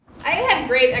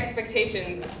great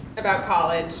expectations about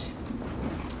college.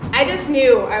 I just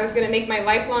knew I was going to make my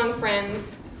lifelong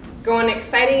friends, go on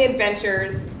exciting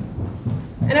adventures,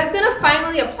 and I was going to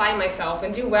finally apply myself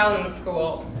and do well in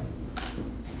school.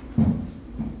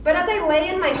 But as I lay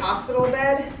in my hospital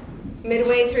bed,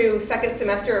 midway through second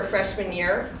semester of freshman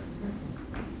year,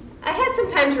 I had some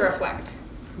time to reflect.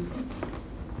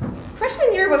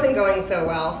 Freshman year wasn't going so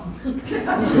well.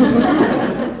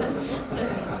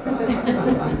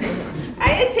 I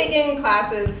had taken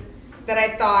classes that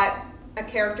I thought a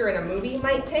character in a movie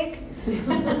might take,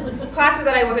 classes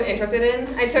that I wasn't interested in.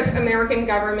 I took American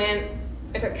government,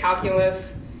 I took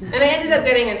calculus, and I ended up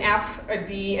getting an F, a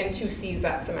D, and 2 C's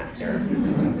that semester.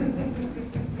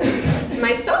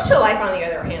 My social life, on the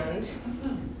other hand,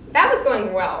 that was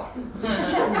going well.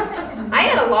 I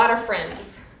had a lot of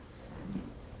friends.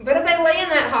 But as I lay in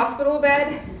that hospital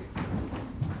bed,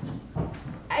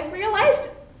 I realized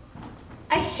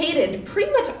I hated pretty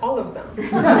much all of them.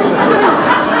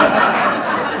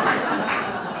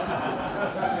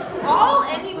 All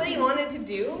anybody wanted to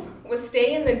do was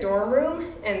stay in the dorm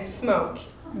room and smoke,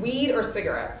 weed or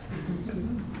cigarettes.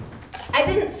 I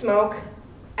didn't smoke.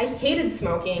 I hated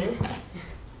smoking.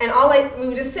 And we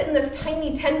would just sit in this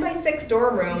tiny 10-by-6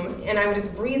 dorm room, and I would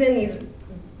just breathe in these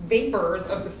vapors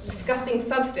of this disgusting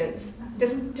substance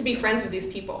just to be friends with these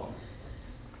people.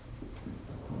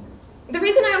 The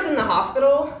reason I was in the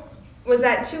hospital was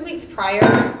that 2 weeks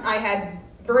prior, I had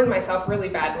burned myself really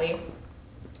badly.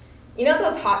 You know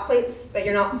those hot plates that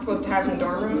you're not supposed to have in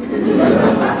dorm rooms?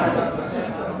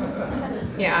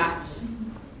 Yeah.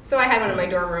 So I had one in my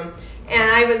dorm room,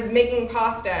 and I was making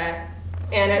pasta,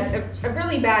 and at a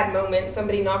really bad moment,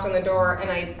 somebody knocked on the door, and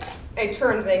I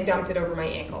turned and I dumped it over my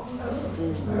ankle.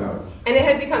 And it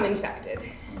had become infected.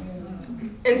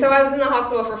 And so I was in the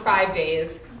hospital for 5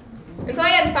 days. And so I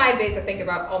had 5 days to think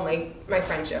about all my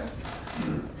friendships.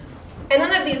 And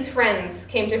none of these friends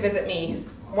came to visit me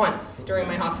once during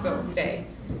my hospital stay.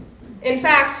 In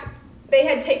fact, they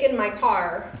had taken my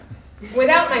car,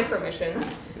 without my permission,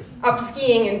 up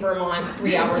skiing in Vermont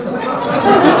 3 hours away.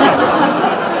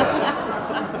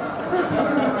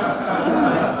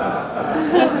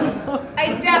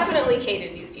 I definitely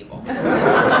hated these people.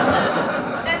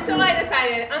 And so I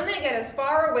decided I'm going to get as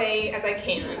far away as I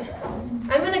can.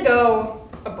 I'm going to go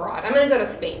abroad. I'm going to go to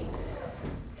Spain.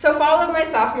 So fall of my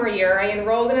sophomore year, I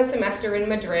enrolled in a semester in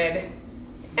Madrid,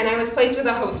 and I was placed with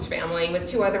a host family with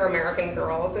 2 other American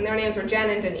girls, and their names were Jen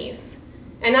and Denise.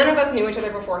 And none of us knew each other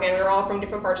beforehand. We were all from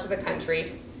different parts of the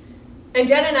country. And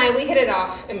Jen and I, we hit it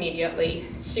off immediately.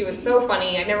 She was so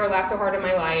funny. I've never laughed so hard in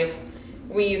my life.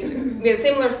 We had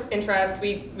similar interests.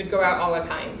 We would go out all the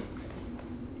time.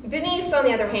 Denise, on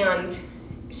the other hand,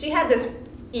 she had this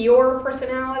Eeyore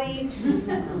personality.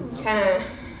 Kind of,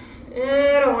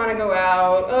 I don't want to go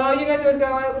out. Oh, you guys always go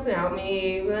out without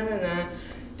me. Blah, blah, blah.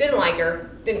 Didn't like her.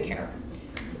 Didn't care.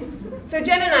 So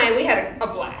Jen and I, we had a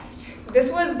blast.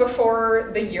 This was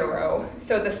before the euro,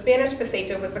 so the Spanish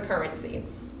peseta was the currency.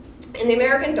 And the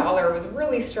American dollar was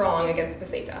really strong against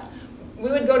peseta. We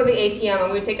would go to the ATM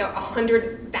and we would take out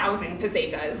 100,000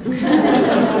 pesetas. And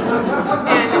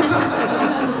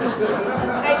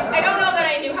I don't know that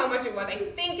I knew how much it was. I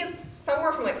think it's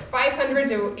somewhere from like $500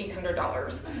 to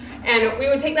 $800. And we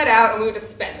would take that out and we would just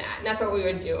spend that. And that's what we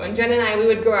would do. And Jen and I, we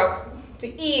would go out to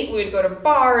eat, we would go to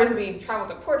bars, we'd travel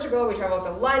to Portugal, we traveled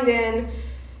to London.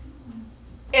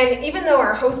 And even though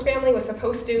our host family was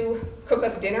supposed to cook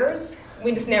us dinners,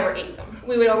 we just never ate them.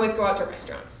 We would always go out to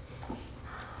restaurants.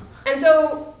 And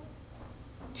so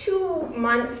 2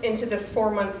 months into this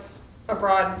 4 months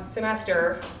abroad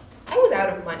semester, I was out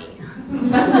of money.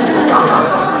 And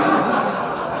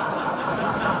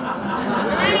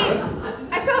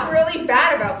I felt really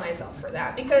bad about myself for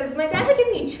that because my dad had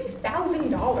given me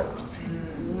 $2,000.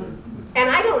 And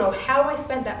I don't know how I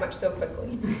spent that much so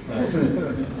quickly.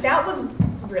 That was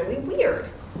really weird.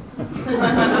 And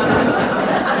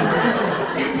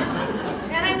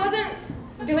I wasn't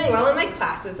doing well in my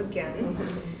classes again.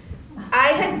 I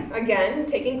had, again,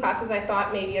 taken classes I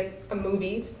thought maybe a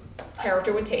movie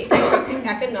character would take. I took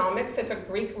economics, I took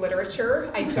Greek literature,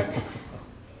 I took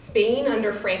Spain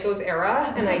under Franco's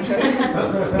era, and I took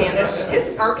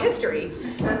Spanish art history.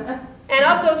 And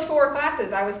of those 4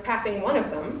 classes, I was passing one of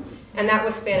them. And that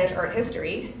was Spanish art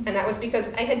history, and that was because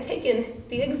I had taken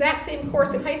the exact same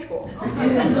course in high school.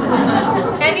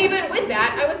 And even with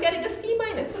that, I was getting a C-.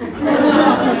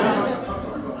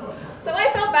 So I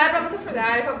felt bad about myself for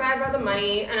that. I felt bad about the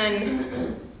money,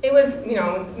 and it was,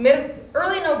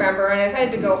 early November, and I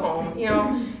decided to go home. You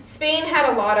know, Spain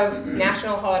had a lot of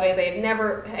national holidays. I had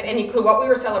never had any clue what we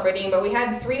were celebrating, but we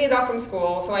had 3 days off from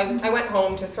school, so I went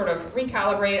home to sort of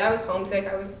recalibrate. I was homesick.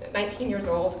 I was 19 years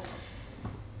old.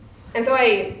 And so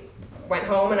I went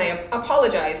home and I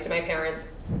apologized to my parents.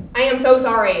 I am so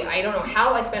sorry. I don't know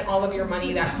how I spent all of your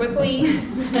money that quickly.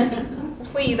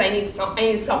 Please, I need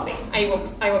something. I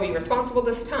will be responsible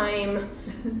this time.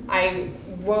 I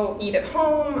will eat at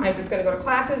home. I'm just going to go to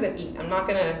classes and eat. I'm not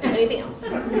going to do anything else.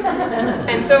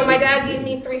 And so my dad gave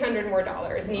me $300 more,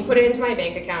 and he put it into my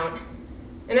bank account.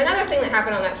 And another thing that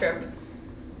happened on that trip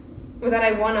was that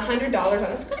I won $100 on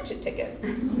a scratch-it ticket,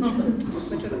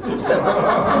 which was awesome.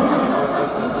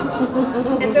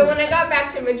 And so when I got back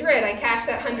to Madrid, I cashed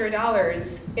that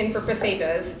 $100 in for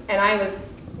pesetas, and I was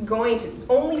going to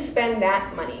only spend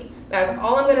that money. That's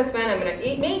all I'm going to spend. I'm going to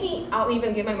eat. Maybe I'll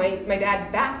even give my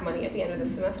dad back money at the end of the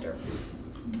semester.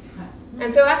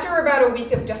 And so after about a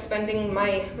week of just spending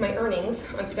my earnings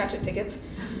on scratch-it tickets,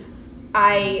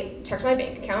 I checked my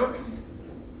bank account,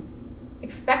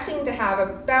 expecting to have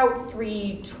about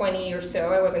 $320 or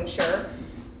so. I wasn't sure.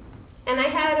 And I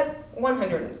had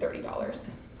 $130.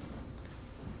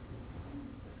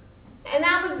 And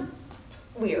that was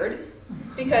weird,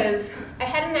 because I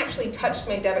hadn't actually touched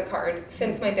my debit card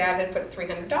since my dad had put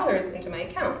 $300 into my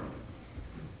account.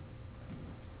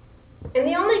 And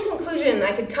the only conclusion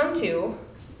I could come to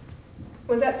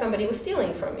was that somebody was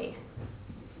stealing from me.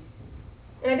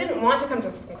 And I didn't want to come to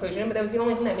this conclusion, but that was the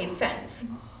only thing that made sense.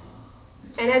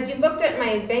 And as you looked at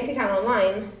my bank account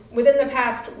online, within the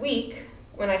past week,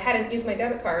 when I hadn't used my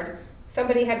debit card,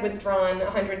 somebody had withdrawn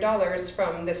 $100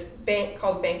 from this bank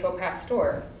called Banco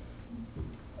Pastor.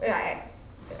 I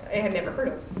had never heard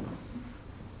of.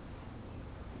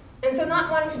 And so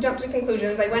not wanting to jump to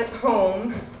conclusions, I went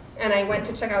home and I went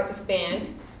to check out this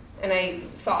bank, and I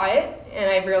saw it,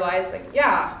 and I realized, like,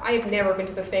 yeah, I have never been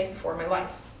to this bank before in my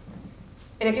life.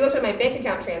 And if you looked at my bank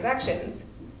account transactions,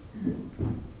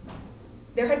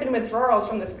 there had been withdrawals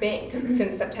from this bank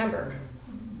since September.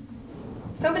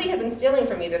 Somebody had been stealing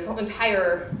from me this whole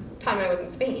entire time I was in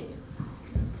Spain.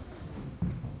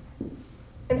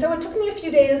 And so it took me a few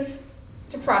days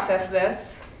to process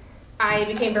this. I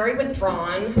became very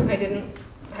withdrawn. I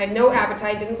had no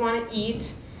appetite, didn't want to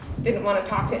eat, didn't want to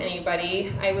talk to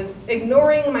anybody. I was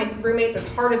ignoring my roommates as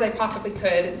hard as I possibly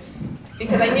could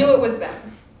because I knew it was them.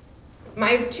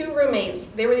 My 2 roommates,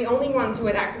 they were the only ones who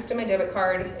had access to my debit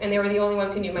card, and they were the only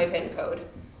ones who knew my PIN code.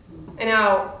 And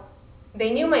now,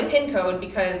 they knew my PIN code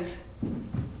because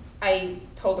I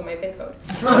told them my PIN code.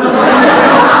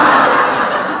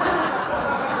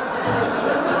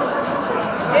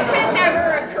 It had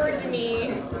never occurred to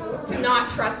me to not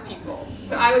trust people.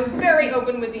 So I was very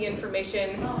open with the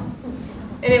information,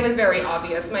 and it was very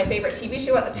obvious. My favorite TV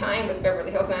show at the time was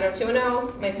Beverly Hills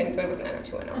 90210. My PIN code was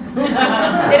 90210.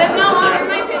 It is no longer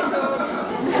my PIN code.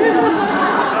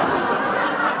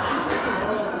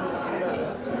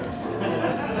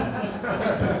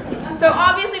 So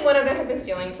obviously one of them had been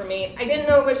stealing from me. I didn't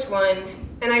know which one,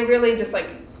 and I really just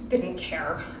didn't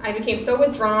care. I became so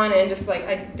withdrawn and just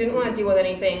I didn't want to deal with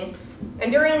anything.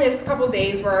 And during this couple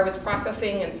days where I was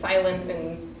processing and silent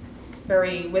and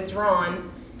very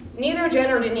withdrawn, neither Jen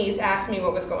or Denise asked me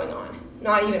what was going on,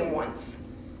 not even once,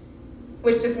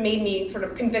 which just made me sort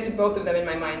of convict both of them in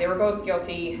my mind. They were both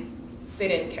guilty. They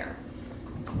didn't care.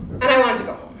 And I wanted to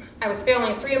go home. I was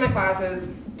failing 3 of my classes,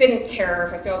 didn't care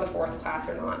if I failed the 4th class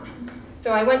or not.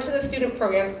 So I went to the student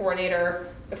programs coordinator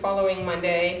the following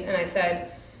Monday, and I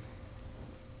said,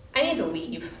 I need to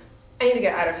leave. I need to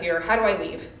get out of here. How do I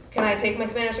leave? Can I take my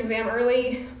Spanish exam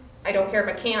early? I don't care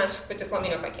if I can't, but just let me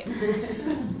know if I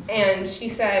can. And she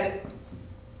said,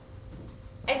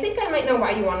 I think I might know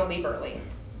why you want to leave early.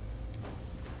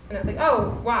 And I was like,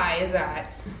 oh, why is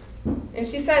that? And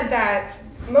she said that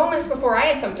moments before I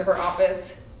had come to her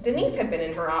office, Denise had been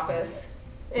in her office,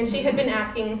 and she had been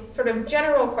asking sort of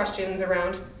general questions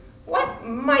around what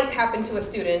might happen to a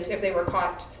student if they were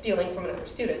caught stealing from another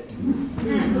student.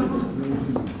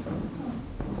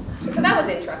 So that was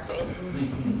interesting.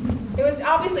 It was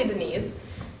obviously Denise,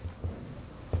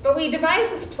 but we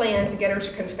devised this plan to get her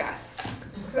to confess.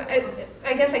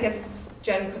 I guess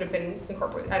Jen could have been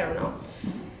incorporated, I don't know.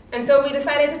 And so we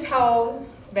decided to tell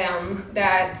them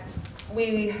that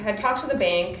we had talked to the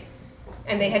bank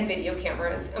and they had video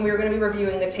cameras, and we were going to be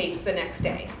reviewing the tapes the next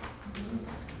day.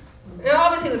 Now,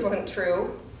 obviously this wasn't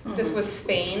true. This was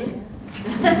Spain.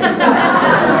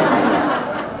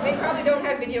 They probably don't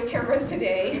have video cameras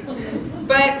today,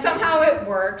 but somehow it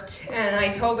worked, and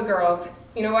I told the girls,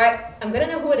 you know what, I'm going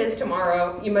to know who it is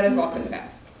tomorrow, you might as well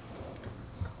confess.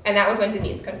 And that was when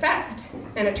Denise confessed.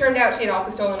 And it turned out she had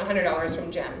also stolen $100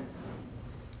 from Jen.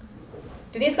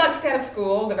 Denise got kicked out of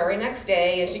school the very next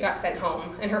day, and she got sent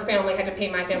home. And her family had to pay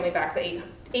my family back the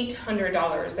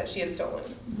 $800 that she had stolen.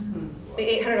 The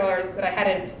 $800 that I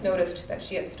hadn't noticed that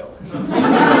she had stolen.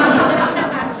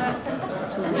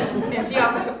 And she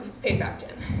also paid back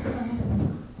Jen.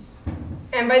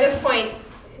 And by this point,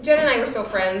 Jen and I were still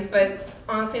friends, but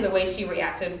honestly, the way she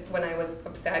reacted when I was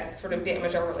upset sort of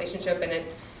damaged our relationship, and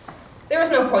there was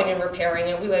no point in repairing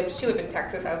it. She lived in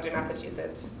Texas, I lived in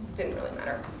Massachusetts. It didn't really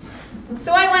matter.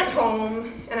 So I went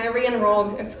home, and I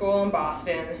re-enrolled in school in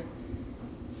Boston.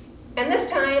 And this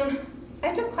time,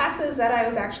 I took classes that I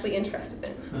was actually interested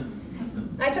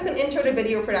in. I took an intro to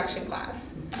video production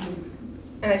class,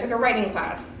 and I took a writing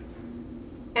class.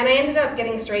 And I ended up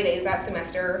getting straight A's that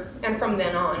semester, and from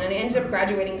then on, and I ended up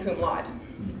graduating cum laude.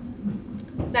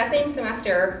 That same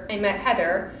semester, I met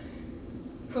Heather,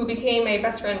 who became my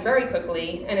best friend very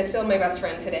quickly, and is still my best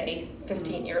friend today,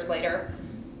 15 years later.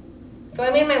 So I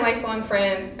made my lifelong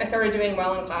friend, I started doing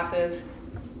well in classes,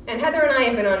 and Heather and I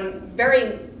have been on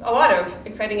a lot of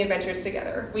exciting adventures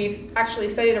together. We've actually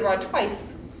studied abroad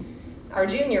twice, our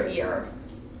junior year.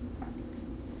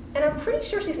 And I'm pretty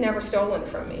sure she's never stolen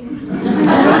from me.